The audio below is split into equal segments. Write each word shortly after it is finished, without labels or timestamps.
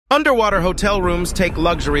Underwater hotel rooms take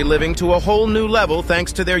luxury living to a whole new level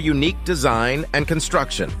thanks to their unique design and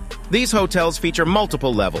construction. These hotels feature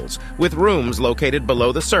multiple levels, with rooms located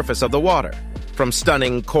below the surface of the water. From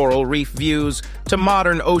stunning coral reef views to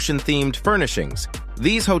modern ocean-themed furnishings,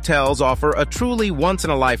 these hotels offer a truly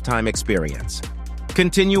once-in-a-lifetime experience.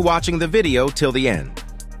 Continue watching the video till the end.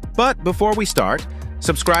 But before we start,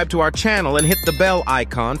 subscribe to our channel and hit the bell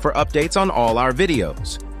icon for updates on all our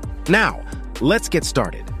videos. Now, let's get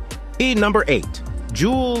started. Number 8.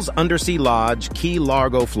 Jules Undersea Lodge, Key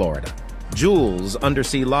Largo, Florida. Jules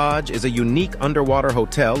Undersea Lodge is a unique underwater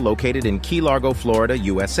hotel located in Key Largo, Florida,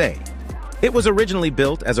 USA. It was originally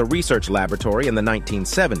built as a research laboratory in the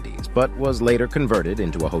 1970s, but was later converted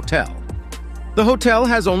into a hotel. The hotel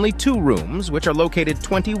has only 2 rooms, which are located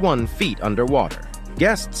 21 feet underwater.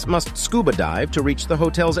 Guests must scuba dive to reach the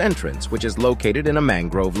hotel's entrance, which is located in a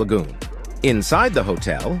mangrove lagoon. Inside the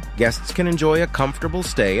hotel, guests can enjoy a comfortable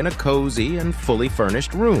stay in a cozy and fully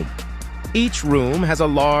furnished room. Each room has a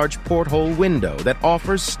large porthole window that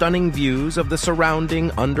offers stunning views of the surrounding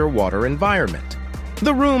underwater environment.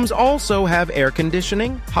 The rooms also have air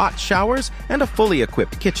conditioning, hot showers, and a fully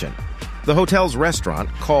equipped kitchen. The hotel's restaurant,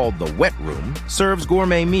 called the Wet Room, serves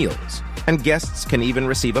gourmet meals, and guests can even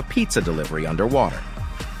receive a pizza delivery underwater.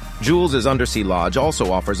 Jules' Undersea Lodge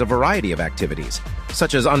also offers a variety of activities,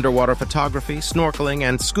 such as underwater photography, snorkeling,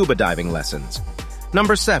 and scuba diving lessons.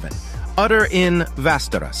 Number 7. Udder Inn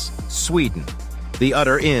Västerås, Sweden. The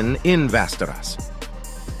Udder Inn in Västerås.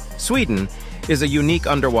 Sweden is a unique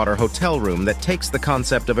underwater hotel room that takes the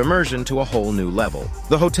concept of immersion to a whole new level.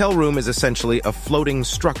 The hotel room is essentially a floating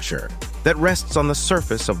structure that rests on the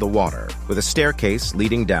surface of the water, with a staircase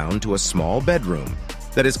leading down to a small bedroom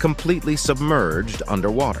that is completely submerged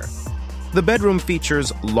underwater. The bedroom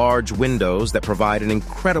features large windows that provide an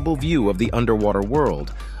incredible view of the underwater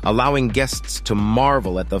world, allowing guests to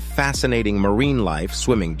marvel at the fascinating marine life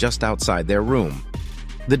swimming just outside their room.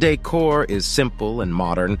 The decor is simple and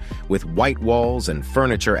modern, with white walls and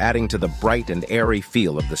furniture adding to the bright and airy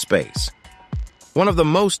feel of the space. One of the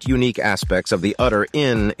most unique aspects of the Udder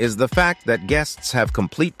Inn is the fact that guests have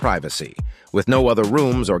complete privacy, with no other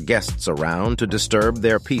rooms or guests around to disturb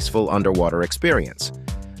their peaceful underwater experience.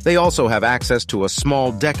 They also have access to a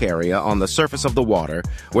small deck area on the surface of the water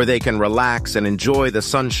where they can relax and enjoy the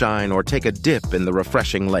sunshine or take a dip in the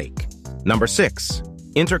refreshing lake. Number 6.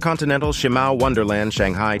 Intercontinental Shimao Wonderland,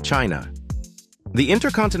 Shanghai, China. The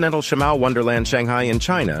Intercontinental Shimao Wonderland, Shanghai in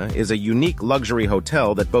China is a unique luxury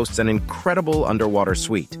hotel that boasts an incredible underwater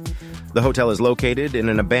suite. The hotel is located in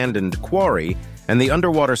an abandoned quarry, and the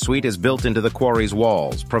underwater suite is built into the quarry's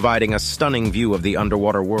walls, providing a stunning view of the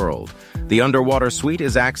underwater world. The underwater suite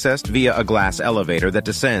is accessed via a glass elevator that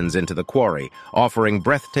descends into the quarry, offering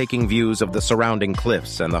breathtaking views of the surrounding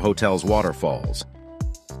cliffs and the hotel's waterfalls.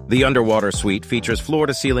 The underwater suite features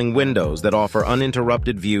floor-to-ceiling windows that offer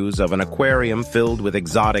uninterrupted views of an aquarium filled with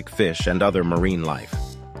exotic fish and other marine life.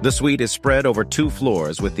 The suite is spread over 2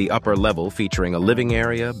 floors, with the upper level featuring a living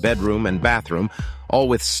area, bedroom, and bathroom, all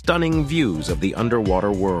with stunning views of the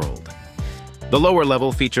underwater world. The lower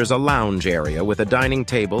level features a lounge area with a dining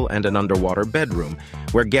table and an underwater bedroom,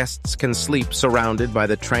 where guests can sleep surrounded by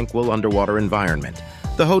the tranquil underwater environment.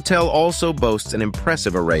 The hotel also boasts an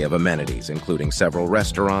impressive array of amenities, including several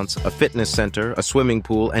restaurants, a fitness center, a swimming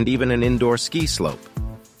pool, and even an indoor ski slope.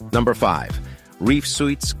 Number 5. Reef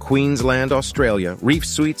Suites, Queensland, Australia. Reef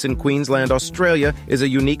Suites in Queensland, Australia is a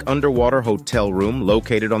unique underwater hotel room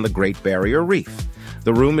located on the Great Barrier Reef.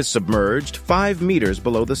 The room is submerged 5 meters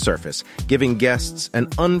below the surface, giving guests an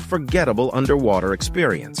unforgettable underwater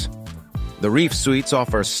experience. The Reef Suites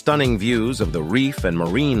offer stunning views of the reef and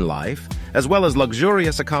marine life, as well as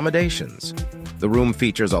luxurious accommodations. The room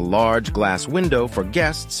features a large glass window for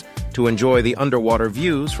guests to enjoy the underwater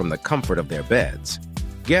views from the comfort of their beds.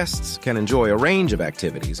 Guests can enjoy a range of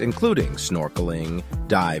activities, including snorkeling,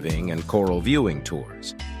 diving, and coral viewing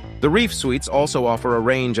tours. The Reef Suites also offer a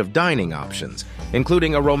range of dining options,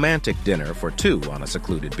 including a romantic dinner for 2 on a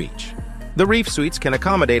secluded beach. The Reef Suites can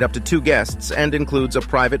accommodate up to 2 guests and includes a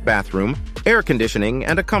private bathroom, air conditioning,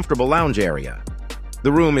 and a comfortable lounge area.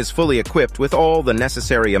 The room is fully equipped with all the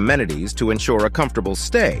necessary amenities to ensure a comfortable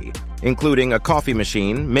stay, including a coffee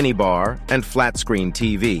machine, minibar, and flat-screen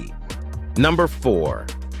TV. Number 4.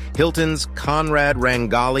 Hilton's Conrad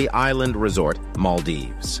Rangali Island Resort,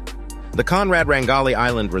 Maldives. The Conrad Rangali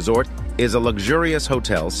Island Resort is a luxurious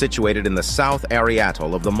hotel situated in the South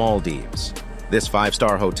Ariatoll of the Maldives. This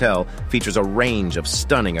 5-star hotel features a range of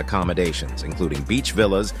stunning accommodations, including beach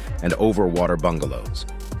villas and overwater bungalows.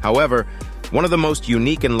 However, one of the most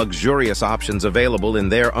unique and luxurious options available in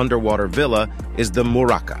their underwater villa is the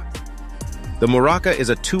Muraka. The Muraka is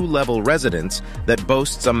a two-level residence that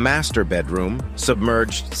boasts a master bedroom,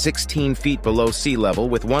 submerged 16 feet below sea level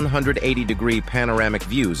with 180-degree panoramic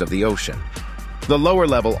views of the ocean. The lower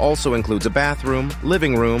level also includes a bathroom,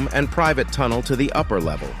 living room, and private tunnel to the upper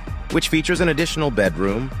level, which features an additional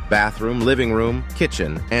bedroom, bathroom, living room,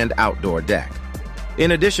 kitchen, and outdoor deck.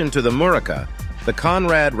 In addition to the Muraka, the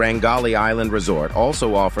Conrad Rangali Island Resort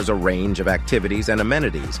also offers a range of activities and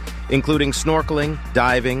amenities, including snorkeling,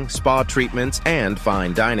 diving, spa treatments, and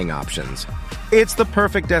fine dining options. It's the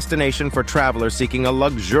perfect destination for travelers seeking a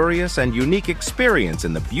luxurious and unique experience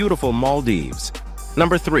in the beautiful Maldives.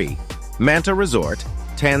 Number 3. Manta Resort,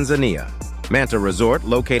 Tanzania. Manta Resort,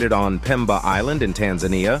 located on Pemba Island in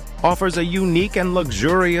Tanzania, offers a unique and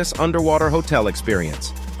luxurious underwater hotel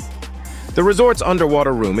experience. The resort's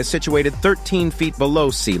underwater room is situated 13 feet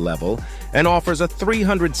below sea level and offers a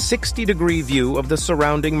 360-degree view of the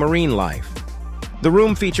surrounding marine life. The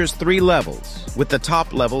room features 3 levels, with the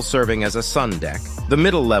top level serving as a sun deck, the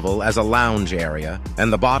middle level as a lounge area,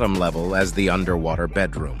 and the bottom level as the underwater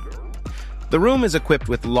bedroom. The room is equipped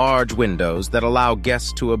with large windows that allow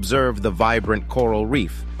guests to observe the vibrant coral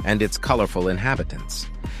reef and its colorful inhabitants.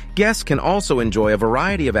 Guests can also enjoy a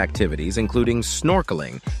variety of activities, including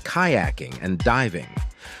snorkeling, kayaking, and diving.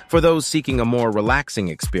 For those seeking a more relaxing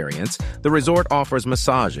experience, the resort offers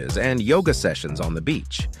massages and yoga sessions on the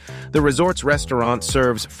beach. The resort's restaurant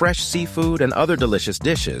serves fresh seafood and other delicious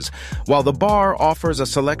dishes, while the bar offers a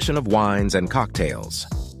selection of wines and cocktails.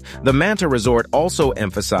 The Manta Resort also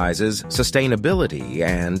emphasizes sustainability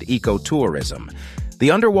and ecotourism. The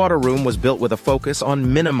underwater room was built with a focus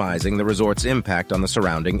on minimizing the resort's impact on the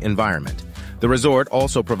surrounding environment. The resort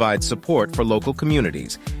also provides support for local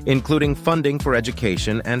communities, including funding for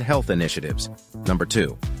education and health initiatives. Number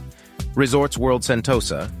 2. Resorts World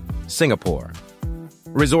Sentosa, Singapore.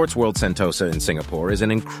 Resorts World Sentosa in Singapore is an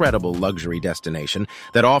incredible luxury destination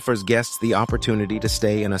that offers guests the opportunity to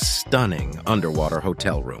stay in a stunning underwater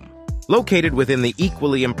hotel room. Located within the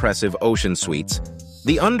equally impressive ocean suites,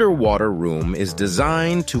 the underwater room is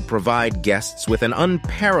designed to provide guests with an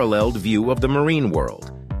unparalleled view of the marine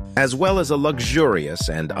world, as well as a luxurious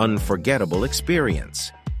and unforgettable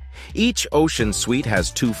experience. Each ocean suite has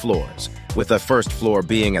 2 floors, with the first floor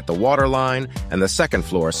being at the waterline and the second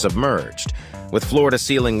floor submerged, with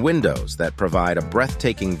floor-to-ceiling windows that provide a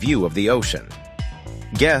breathtaking view of the ocean.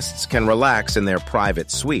 Guests can relax in their private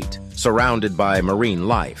suite, surrounded by marine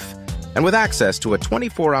life, and with access to a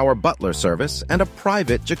 24-hour butler service and a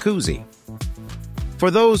private jacuzzi.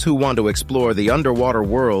 For those who want to explore the underwater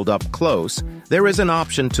world up close, there is an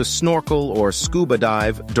option to snorkel or scuba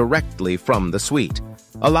dive directly from the suite,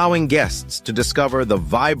 allowing guests to discover the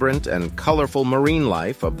vibrant and colorful marine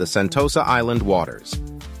life of the Sentosa Island waters.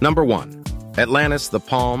 Number 1. Atlantis the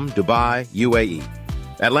Palm, Dubai, UAE.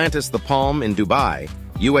 Atlantis the Palm in Dubai,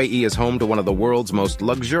 UAE is home to one of the world's most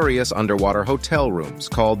luxurious underwater hotel rooms,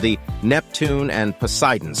 called the Neptune and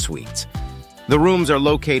Poseidon Suites. The rooms are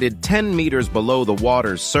located 10 meters below the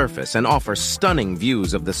water's surface and offer stunning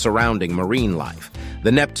views of the surrounding marine life.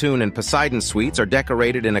 The Neptune and Poseidon Suites are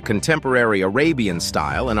decorated in a contemporary Arabian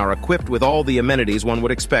style and are equipped with all the amenities one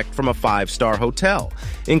would expect from a 5-star hotel,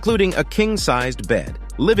 including a king-sized bed,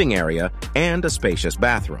 living area, and a spacious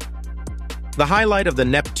bathroom. The highlight of the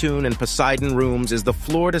Neptune and Poseidon rooms is the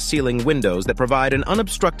floor-to-ceiling windows that provide an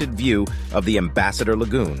unobstructed view of the Ambassador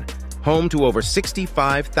Lagoon, home to over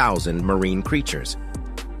 65,000 marine creatures.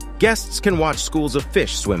 Guests can watch schools of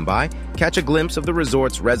fish swim by, catch a glimpse of the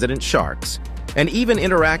resort's resident sharks, and even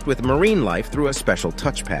interact with marine life through a special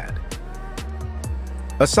touchpad.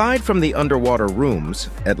 Aside from the underwater rooms,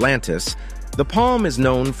 Atlantis, the Palm is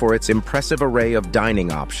known for its impressive array of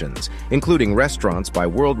dining options, including restaurants by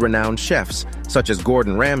world-renowned chefs such as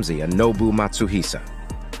Gordon Ramsay and Nobu Matsuhisa.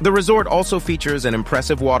 The resort also features an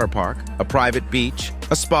impressive water park, a private beach,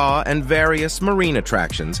 a spa, and various marine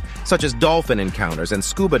attractions such as dolphin encounters and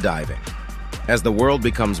scuba diving. As the world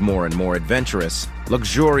becomes more and more adventurous,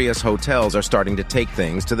 luxurious hotels are starting to take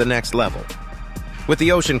things to the next level. With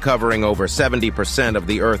the ocean covering over 70% of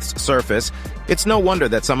the Earth's surface, it's no wonder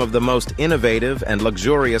that some of the most innovative and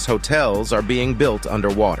luxurious hotels are being built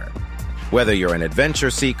underwater. Whether you're an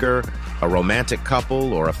adventure seeker, a romantic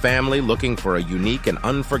couple, or a family looking for a unique and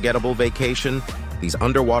unforgettable vacation, these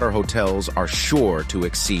underwater hotels are sure to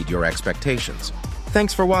exceed your expectations.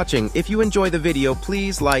 Thanks for watching. If you enjoy the video,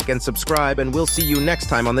 please like and subscribe, and we'll see you next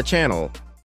time on the channel.